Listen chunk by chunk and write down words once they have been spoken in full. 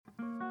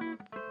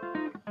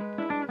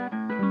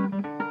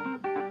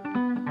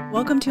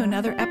Welcome to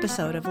another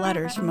episode of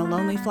Letters from a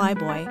Lonely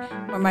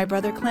Flyboy, where my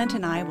brother Clint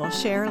and I will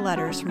share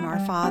letters from our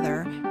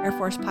father, Air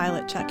Force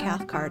pilot Chuck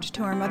Cathcart,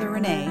 to our mother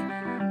Renee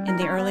in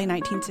the early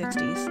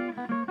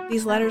 1960s.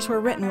 These letters were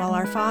written while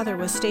our father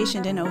was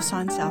stationed in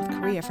Osan, South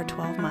Korea for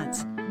 12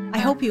 months. I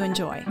hope you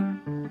enjoy.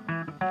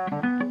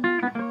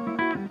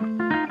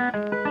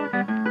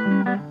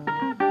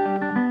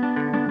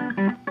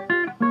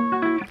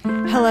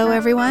 Hello,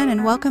 everyone,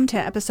 and welcome to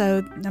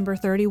episode number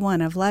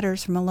 31 of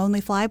Letters from a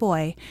Lonely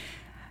Flyboy.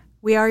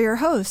 We are your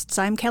hosts.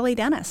 I'm Kelly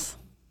Dennis.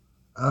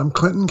 I'm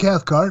Clinton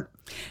Cathcart.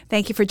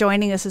 Thank you for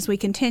joining us as we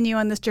continue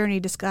on this journey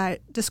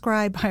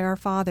described by our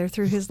father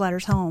through his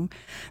letters home.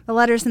 The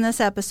letters in this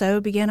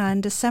episode begin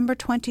on December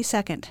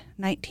 22nd,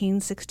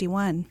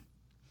 1961.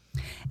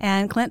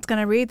 And Clint's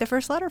going to read the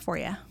first letter for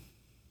you.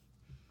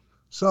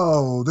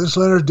 So, this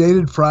letter is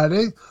dated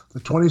Friday, the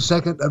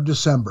 22nd of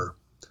December.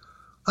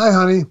 Hi,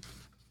 honey.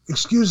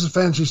 Excuse the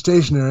fancy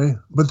stationery,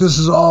 but this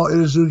is all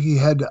Itazuki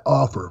had to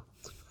offer.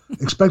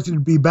 Expected to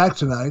be back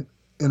tonight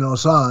in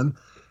Osan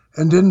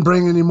and didn't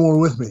bring any more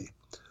with me.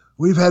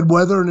 We've had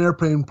weather and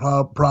airplane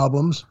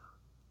problems.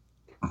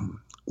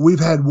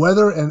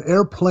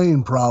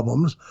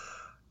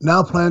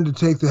 Now plan to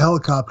take the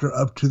helicopter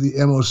up to the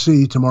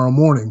MOC tomorrow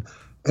morning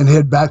and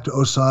head back to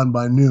Osan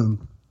by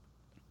noon.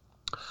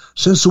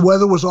 Since the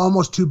weather was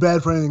almost too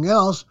bad for anything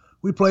else,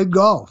 we played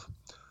golf.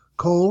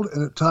 Cold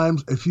and at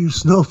times a few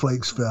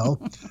snowflakes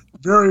fell.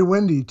 Very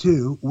windy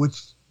too,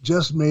 which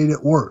just made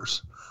it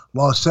worse.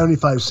 Lost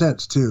 75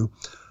 cents, too.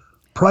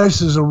 Price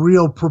is a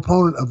real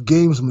proponent of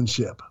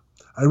gamesmanship.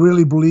 I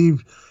really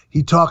believe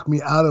he talked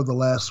me out of the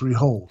last 3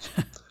 holes.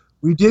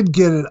 We did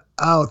get it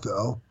out,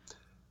 though,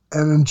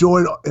 and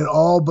enjoyed it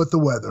all but the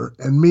weather.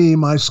 And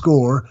my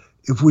score,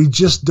 if we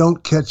just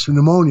don't catch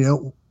pneumonia,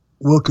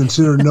 we'll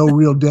consider no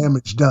real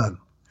damage done.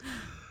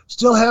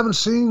 Still haven't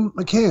seen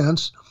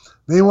McCants.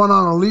 They went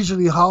on a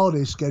leisurely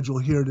holiday schedule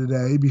here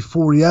today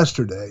before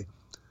yesterday.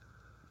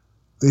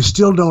 They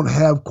still don't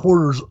have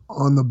quarters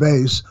on the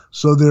base,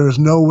 so there is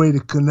no way to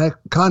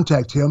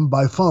contact him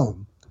by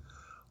phone,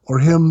 or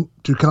him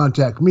to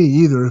contact me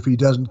either if he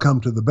doesn't come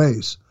to the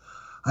base.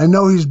 I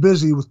know he's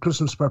busy with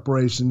Christmas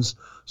preparations,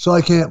 so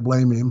I can't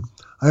blame him.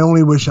 I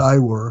only wish I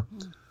were.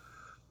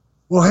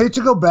 Well, hate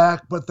to go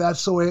back, but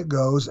that's the way it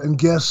goes,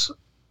 and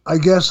I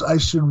guess I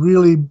should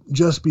really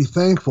just be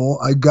thankful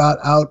I got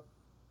out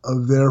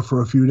of there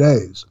for a few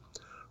days.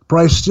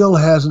 Bryce still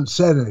hasn't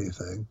said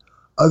anything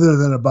other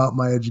than about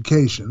my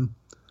education.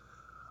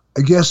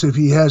 I guess if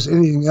he has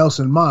anything else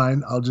in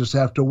mind, I'll just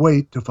have to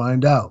wait to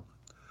find out.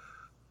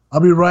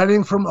 I'll be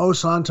writing from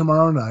Osan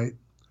tomorrow night.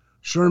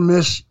 Sure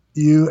miss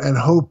you and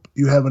hope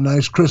you have a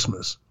nice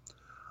Christmas.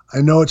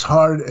 I know it's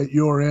hard at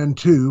your end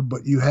too,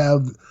 but you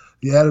have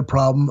the added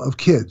problem of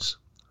kids.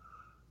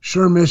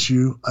 Sure miss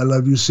you. I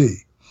love you,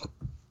 C.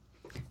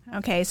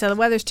 Okay, so the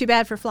weather's too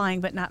bad for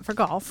flying, but not for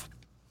golf.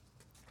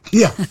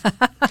 Yeah.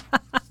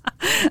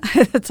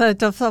 It's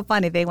so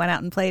funny. They went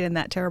out and played in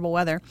that terrible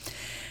weather.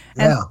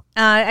 And, yeah.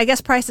 I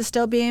guess Price is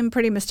still being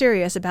pretty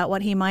mysterious about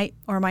what he might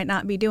or might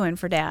not be doing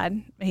for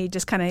Dad. He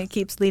just kind of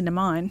keeps leading him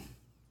on.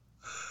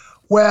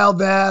 Well,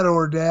 that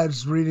or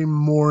Dad's reading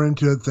more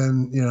into it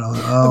than,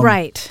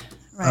 Right.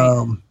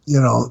 There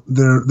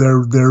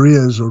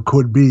is or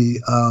could be.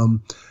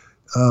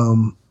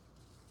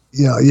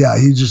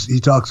 He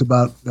talks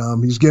about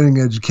he's getting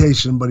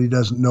education, but he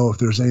doesn't know if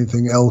there's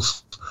anything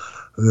else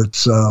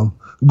that's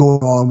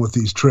going on with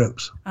these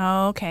trips.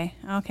 Oh, okay.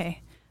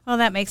 Well,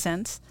 that makes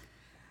sense.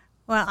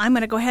 Well, I'm going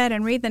to go ahead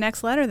and read the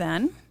next letter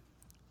then.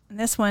 And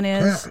this one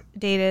is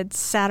dated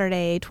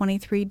Saturday,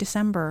 23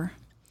 December.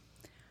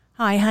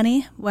 Hi,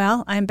 honey.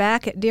 Well, I'm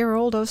back at dear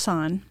old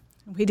Osan.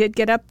 We did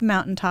get up the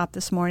mountaintop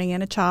this morning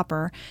in a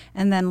chopper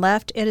and then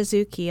left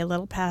Itazuki a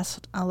little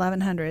past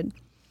 1100.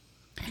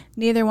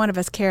 Neither one of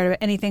us cared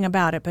anything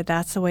about it, but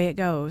that's the way it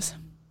goes.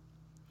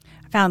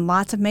 Found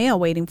lots of mail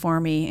waiting for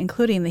me,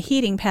 including the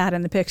heating pad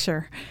in the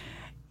picture.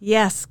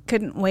 Yes,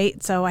 couldn't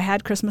wait, so I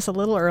had Christmas a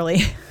little early.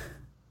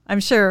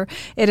 I'm sure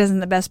it isn't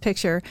the best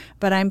picture,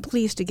 but I'm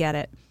pleased to get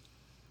it.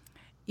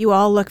 You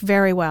all look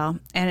very well,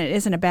 and it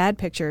isn't a bad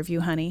picture of you,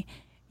 honey.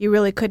 You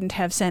really couldn't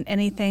have sent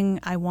anything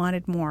I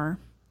wanted more.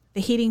 The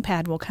heating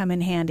pad will come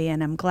in handy,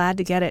 and I'm glad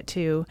to get it,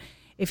 too,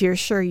 if you're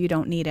sure you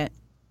don't need it.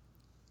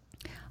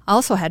 I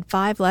also had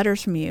 5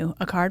 letters from you,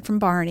 a card from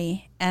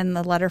Barney, and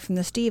the letter from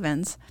the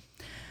Stevens.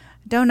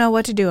 Don't know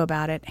what to do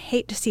about it.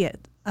 Hate to see it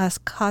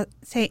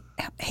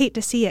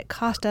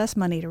cost us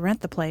money to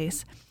rent the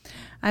place.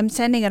 I'm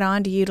sending it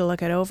on to you to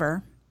look it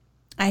over.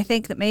 I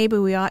think that maybe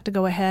we ought to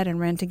go ahead and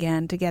rent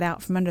again to get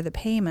out from under the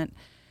payment.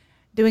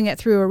 Doing it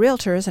through a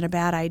realtor isn't a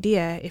bad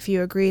idea if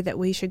you agree that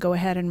we should go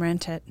ahead and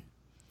rent it.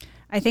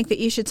 I think that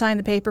you should sign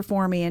the paper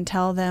for me and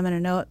tell them in a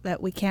note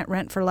that we can't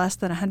rent for less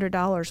than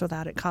 $100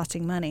 without it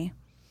costing money.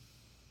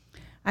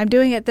 I'm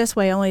doing it this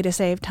way only to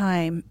save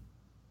time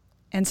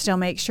and still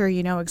make sure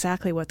you know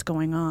exactly what's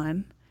going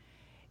on.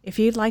 If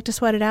you'd like to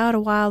sweat it out a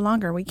while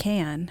longer, we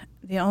can.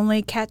 The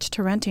only catch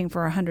to renting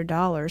for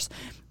 $100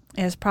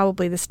 is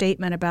probably the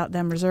statement about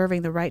them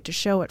reserving the right to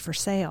show it for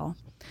sale.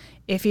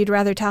 If you'd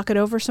rather talk it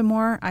over some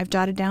more, I've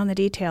jotted down the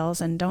details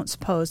and don't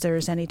suppose there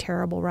is any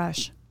terrible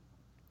rush.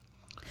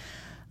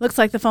 Looks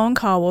like the phone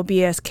call will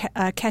be as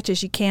catch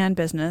as you can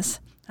business,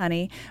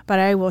 honey, but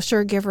I will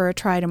sure give her a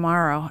try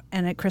tomorrow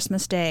and at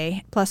Christmas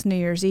Day, plus New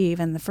Year's Eve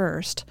and the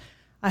 1st.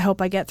 I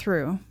hope I get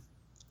through.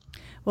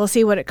 We'll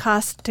see what it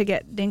costs to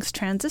get Dink's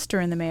transistor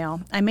in the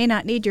mail. I may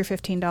not need your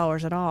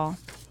 $15 at all.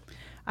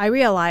 I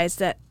realize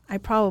that I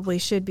probably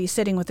should be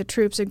sitting with the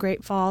troops at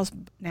Great Falls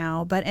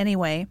now, but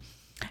anyway,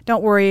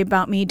 don't worry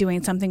about me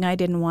doing something I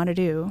didn't want to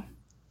do.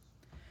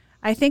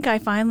 I think I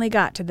finally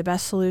got to the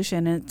best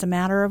solution, and it's a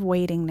matter of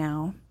waiting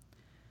now.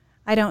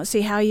 I don't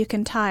see how you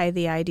can tie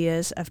the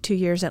ideas of 2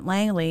 years at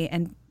Langley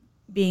and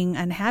being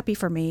unhappy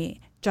for me,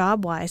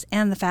 job-wise,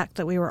 and the fact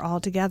that we were all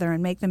together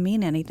and make them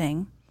mean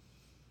anything.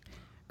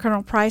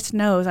 Colonel Price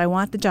knows I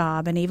want the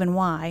job, and even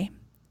why.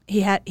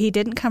 He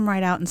didn't come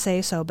right out and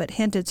say so, but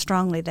hinted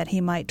strongly that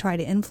he might try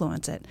to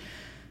influence it.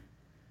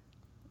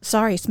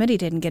 Sorry Smitty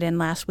didn't get in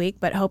last week,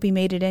 but hope he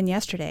made it in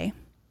yesterday.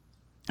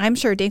 I'm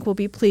sure Dink will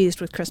be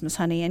pleased with Christmas,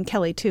 honey, and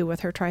Kelly, too,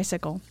 with her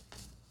tricycle.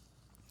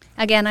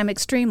 Again, I'm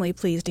extremely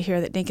pleased to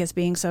hear that Dink is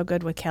being so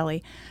good with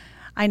Kelly.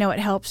 I know it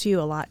helps you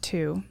a lot,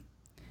 too.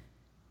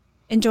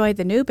 Enjoyed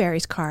the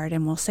Newberry's card,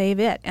 and we'll save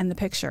it and the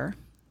picture.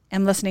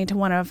 I'm listening to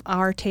one of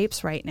our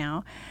tapes right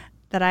now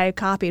that I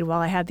copied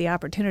while I had the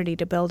opportunity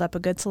to build up a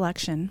good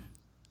selection.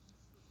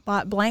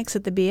 Bought blanks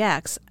at the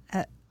BX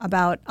at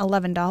about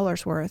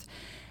 $11 worth,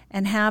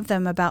 and have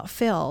them about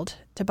filled.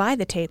 To buy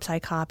the tapes I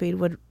copied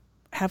would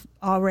have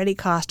already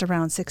cost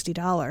around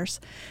 $60.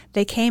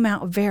 They came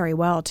out very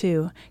well,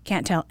 too.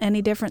 Can't tell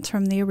any difference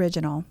from the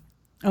original.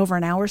 Over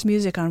an hour's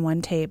music on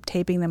one tape,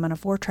 taping them on a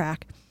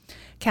 4-track,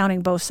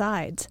 counting both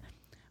sides.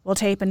 We'll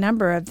tape a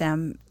number of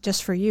them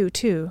just for you,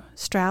 too.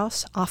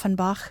 Strauss,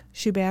 Offenbach,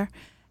 Schubert,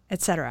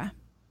 etc.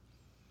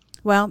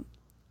 Well,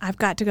 I've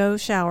got to go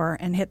shower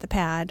and hit the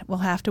pad. We'll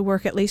have to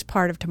work at least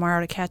part of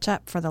tomorrow to catch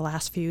up for the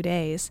last few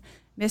days.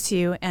 Miss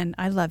you, and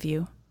I love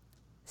you.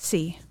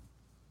 C.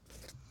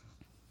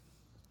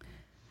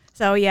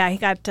 So, yeah, he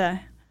got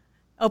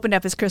opened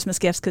up his Christmas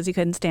gifts because he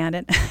couldn't stand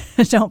it.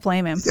 Don't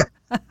blame him.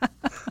 Yeah.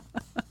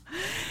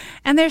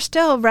 And they're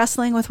still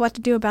wrestling with what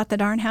to do about the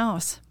darn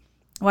house,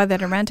 whether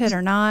to rent it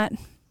or not.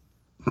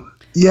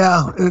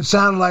 Yeah, it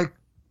sounded like,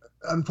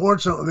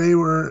 unfortunately, they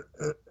were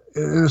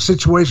in a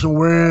situation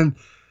wherein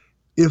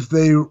if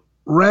they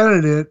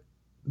rented it,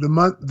 the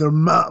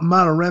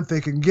amount of rent they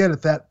can get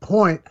at that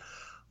point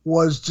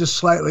was just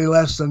slightly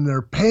less than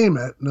their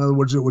payment. In other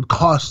words, it would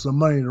cost them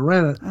money to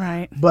rent it.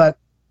 Right. But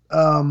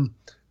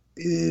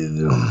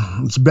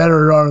it's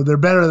better, or they're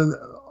better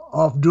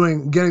off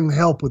getting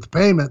help with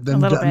payment than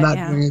not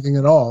doing anything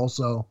at all.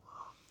 So.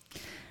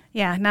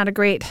 Yeah, not a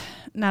great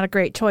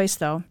choice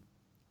though.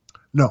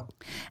 No.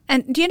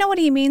 And do you know what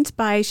he means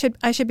by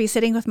I should be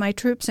sitting with my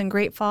troops in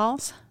Great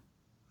Falls?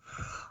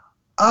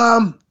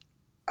 The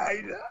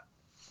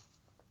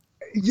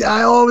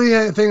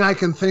only thing I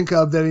can think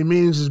of that he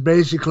means is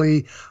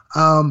basically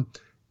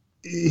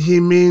he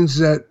means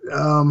that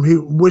he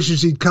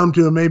wishes he'd come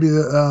to maybe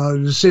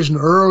the decision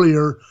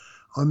earlier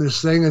on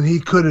this thing, and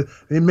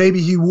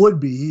maybe he would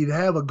be. He'd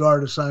have a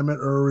guard assignment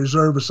or a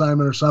reserve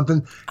assignment or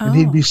something, and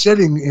he'd be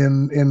sitting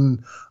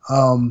in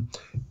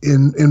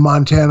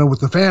Montana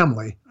with the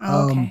family.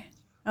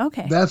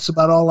 Okay. That's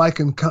about all I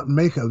can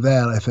make of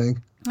that, I think.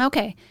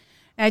 Okay.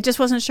 I just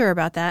wasn't sure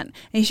about that. And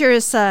he sure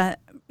is,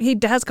 he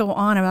does go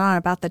on and on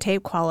about the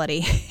tape quality.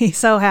 He's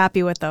so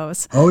happy with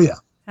those. Oh, yeah.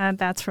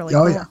 That's really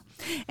cool. Yeah.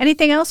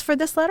 Anything else for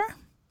this letter?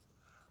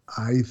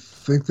 I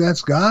think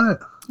that's got it.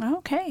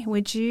 Okay.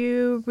 Would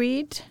you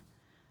read?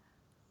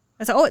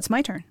 Oh, it's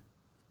my turn.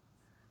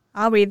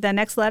 I'll read the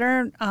next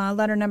letter,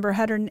 letter number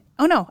 100.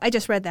 Oh, no, I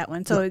just read that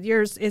one. So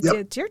yours,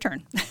 it's your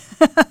turn.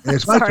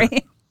 It's my turn.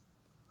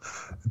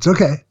 It's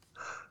okay.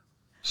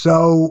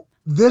 So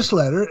this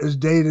letter is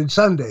dated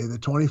Sunday, the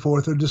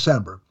 24th of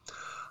December.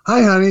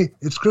 Hi, honey.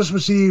 It's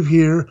Christmas Eve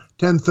here,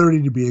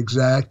 10:30 to be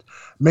exact.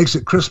 Makes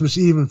it Christmas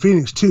Eve in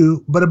Phoenix,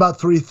 too, but about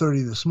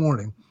 3:30 this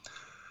morning.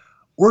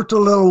 Worked a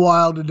little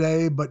while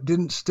today, but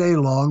didn't stay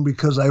long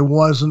because I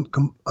wasn't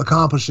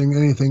accomplishing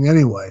anything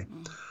anyway.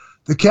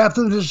 The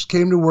captain just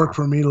came to work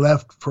for me,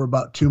 left for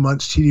about 2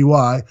 months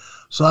TDY,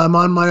 so I'm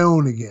on my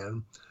own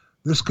again.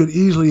 This could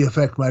easily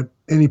affect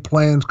any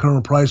plans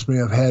Colonel Price may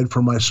have had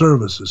for my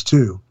services,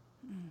 too.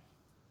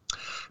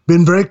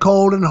 Been very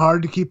cold and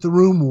hard to keep the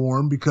room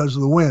warm because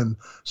of the wind.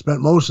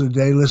 Spent most of the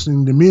day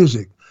listening to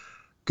music.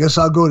 Guess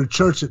I'll go to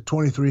church at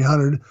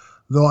 2300,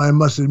 though I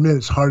must admit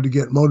it's hard to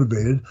get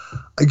motivated.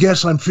 I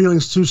guess I'm feeling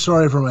too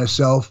sorry for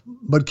myself,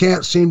 but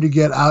can't seem to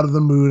get out of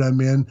the mood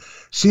I'm in.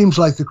 Seems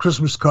like the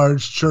Christmas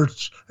cards,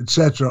 church,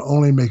 etc.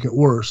 only make it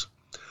worse.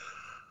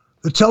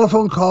 The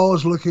telephone call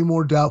is looking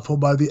more doubtful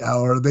by the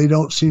hour. They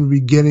don't seem to be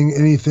getting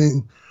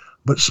anything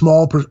but a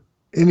small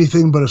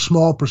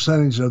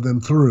percentage of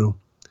them through.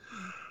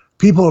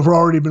 People have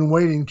already been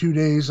waiting 2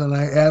 days, and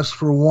I asked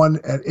for one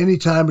at any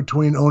time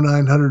between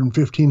 0900 and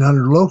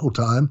 1500 local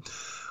time,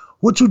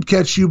 which would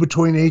catch you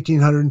between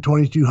 1800 and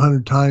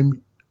 2200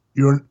 time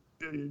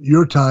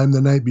your time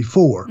the night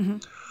before. Mm-hmm.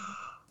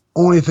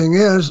 Only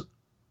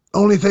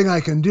thing I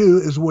can do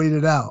is wait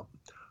it out.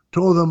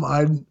 Told them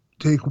I'd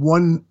take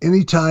one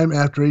any time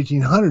after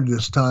 1800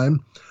 this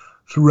time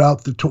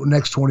throughout the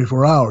next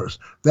 24 hours.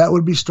 That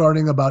would be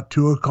starting about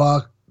 2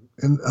 o'clock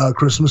in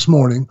Christmas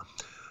morning,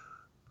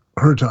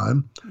 her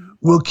time.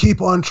 We'll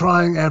keep on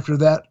trying after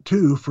that,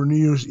 too, for New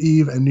Year's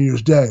Eve and New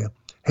Year's Day.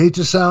 Hate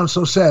to sound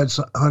so sad,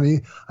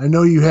 honey. I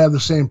know you have the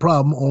same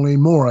problem, only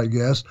more, I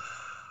guess.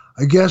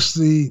 I guess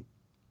the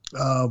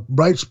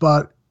bright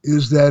spot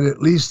is that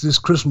at least this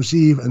Christmas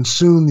Eve and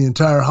soon the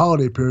entire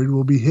holiday period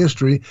will be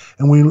history,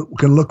 and we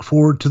can look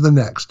forward to the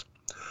next.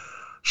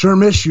 Sure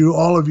miss you,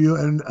 all of you,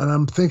 and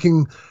I'm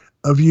thinking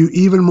of you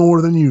even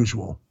more than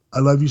usual. I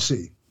love you,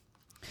 C.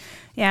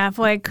 Yeah,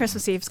 boy,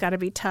 Christmas Eve's got to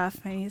be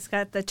tough. I mean, he's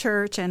got the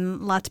church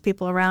and lots of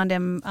people around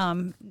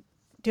him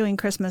doing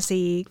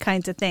Christmassy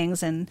kinds of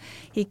things, and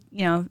he,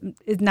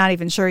 is not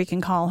even sure he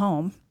can call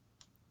home.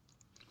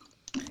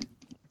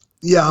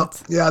 Yeah.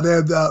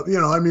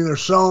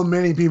 There's so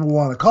many people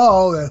want to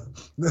call that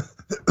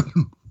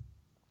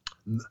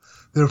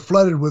they're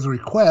flooded with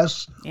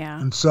requests. Yeah.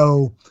 And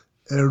so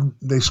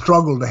they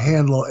struggle to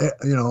handle,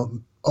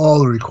 all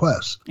the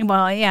requests.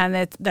 Well, yeah,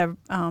 and the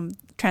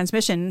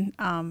transmission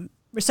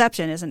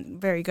reception isn't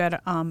very good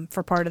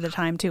for part of the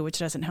time too, which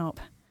doesn't help.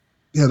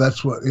 Yeah,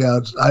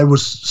 I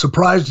was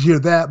surprised to hear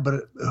that,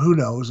 but who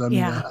knows? I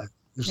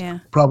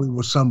mean, probably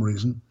was some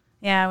reason.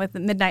 Yeah, with the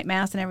midnight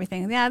mass and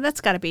everything. Yeah,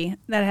 that had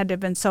to have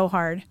been so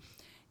hard.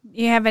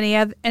 You have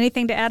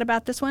anything to add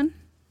about this one?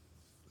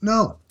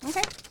 No.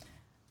 Okay.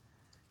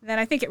 Then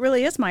I think it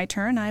really is my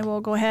turn. I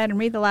will go ahead and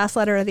read the last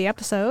letter of the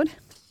episode.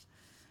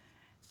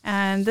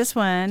 And this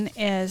one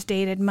is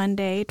dated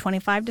Monday,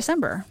 25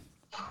 December.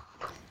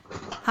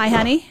 Hi,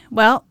 honey.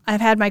 Well, I've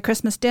had my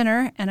Christmas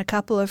dinner and a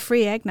couple of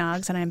free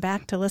eggnogs, and I'm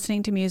back to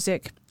listening to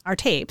music, our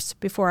tapes,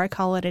 before I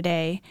call it a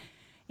day.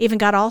 Even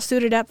got all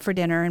suited up for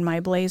dinner in my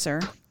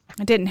blazer.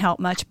 It didn't help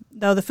much,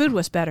 though the food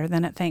was better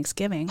than at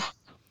Thanksgiving.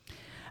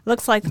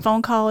 Looks like the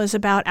phone call is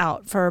about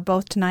out for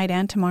both tonight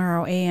and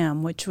tomorrow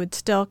a.m., which would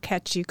still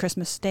catch you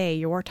Christmas Day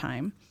your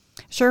time.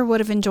 Sure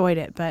would have enjoyed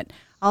it, but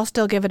I'll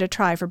still give it a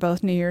try for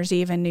both New Year's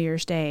Eve and New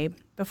Year's Day.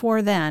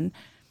 Before then,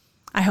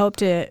 I hope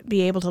to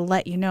be able to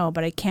let you know,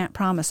 but I can't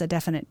promise a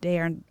definite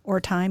day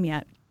or time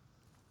yet.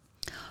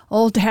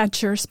 Old Dad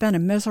sure spent a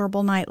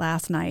miserable night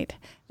last night.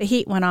 The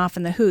heat went off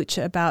in the hooch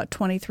about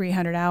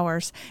 2,300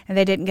 hours, and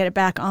they didn't get it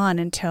back on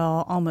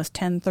until almost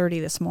 10:30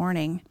 this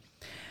morning.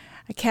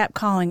 I kept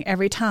calling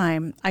every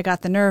time I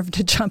got the nerve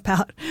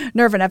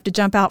enough to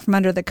jump out from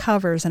under the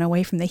covers and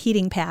away from the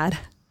heating pad.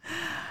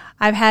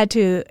 I'd have had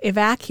to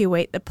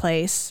evacuate the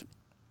place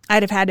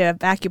if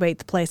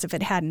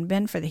it hadn't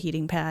been for the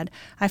heating pad.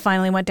 I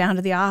finally went down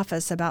to the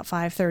office about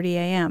 5:30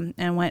 a.m.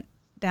 and went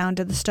down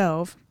to the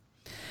stove.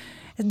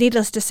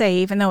 Needless to say,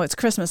 even though it's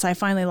Christmas, I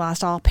finally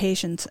lost all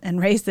patience and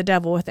raised the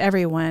devil with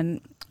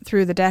everyone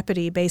through the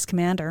deputy base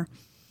commander.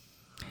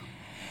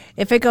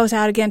 If it goes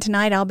out again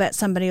tonight, I'll bet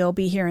somebody will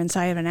be here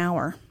inside of an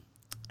hour.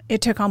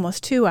 It took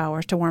almost 2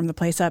 hours to warm the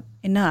place up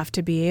enough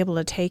to be able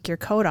to take your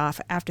coat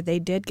off after they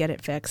did get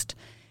it fixed.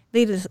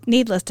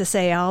 Needless to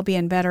say, I'll be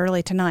in bed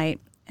early tonight,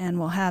 and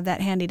we'll have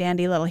that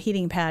handy-dandy little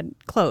heating pad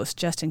close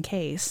just in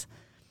case.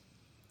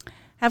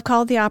 I've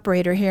called the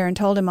operator here and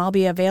told him I'll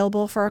be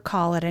available for a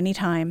call at any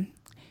time.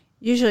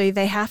 Usually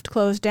they have to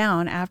close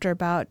down after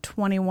about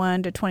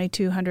 21 to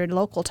 2200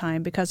 local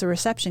time because the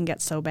reception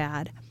gets so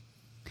bad.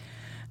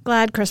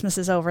 Glad Christmas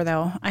is over,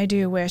 though. I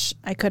do wish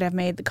I could have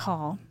made the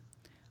call.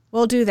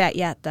 We'll do that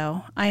yet,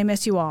 though. I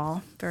miss you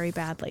all very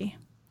badly.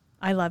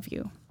 I love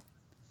you.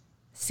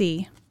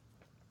 C.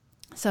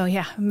 So,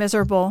 yeah,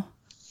 miserable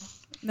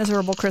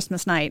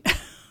Christmas night.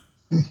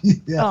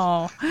 Yeah.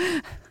 Oh.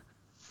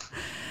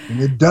 And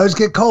it does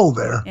get cold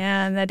there.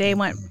 And the day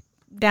went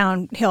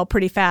downhill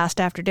pretty fast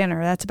after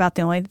dinner. That's about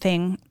the only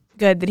thing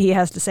good that he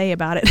has to say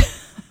about it.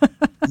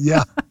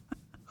 Yeah.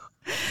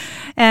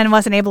 And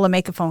wasn't able to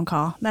make a phone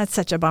call. That's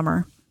such a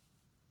bummer.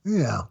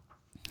 Yeah.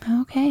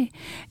 Okay.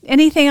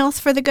 Anything else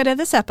for the good of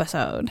this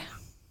episode?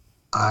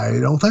 I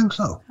don't think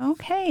so.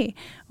 Okay.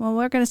 Well,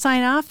 we're going to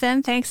sign off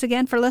then. Thanks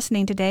again for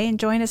listening today, and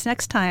join us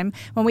next time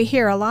when we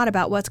hear a lot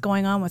about what's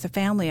going on with the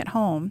family at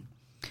home.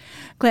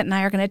 Clint and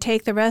I are going to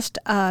take the rest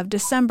of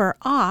December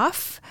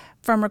off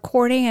from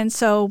recording, and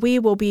so we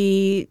will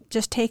be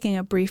just taking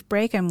a brief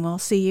break, and we'll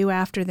see you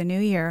after the new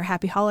year.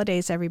 Happy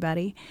holidays,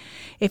 everybody.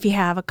 If you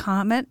have a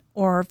comment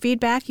or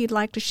feedback you'd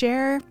like to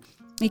share,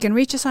 you can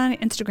reach us on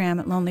Instagram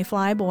at Lonely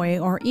Flyboy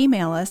or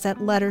email us at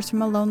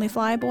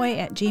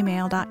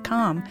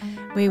lettersfromalonelyflyboy@gmail.com.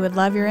 We would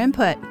love your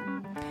input.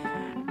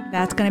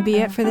 That's going to be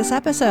it for this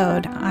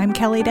episode. I'm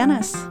Kelly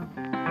Dennis.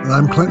 And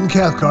I'm Clinton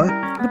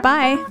Cathcart.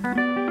 Goodbye.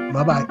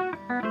 Bye-bye.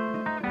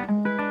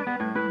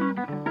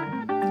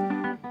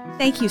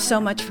 Thank you so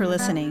much for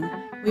listening.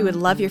 We would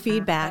love your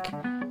feedback.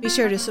 Be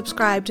sure to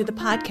subscribe to the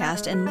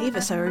podcast and leave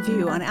us a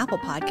review on Apple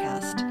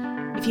Podcast.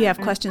 If you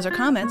have questions or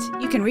comments,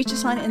 you can reach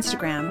us on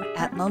Instagram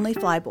at Lonely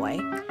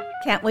Flyboy.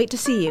 Can't wait to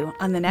see you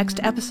on the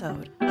next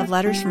episode of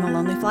Letters from a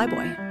Lonely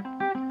Flyboy.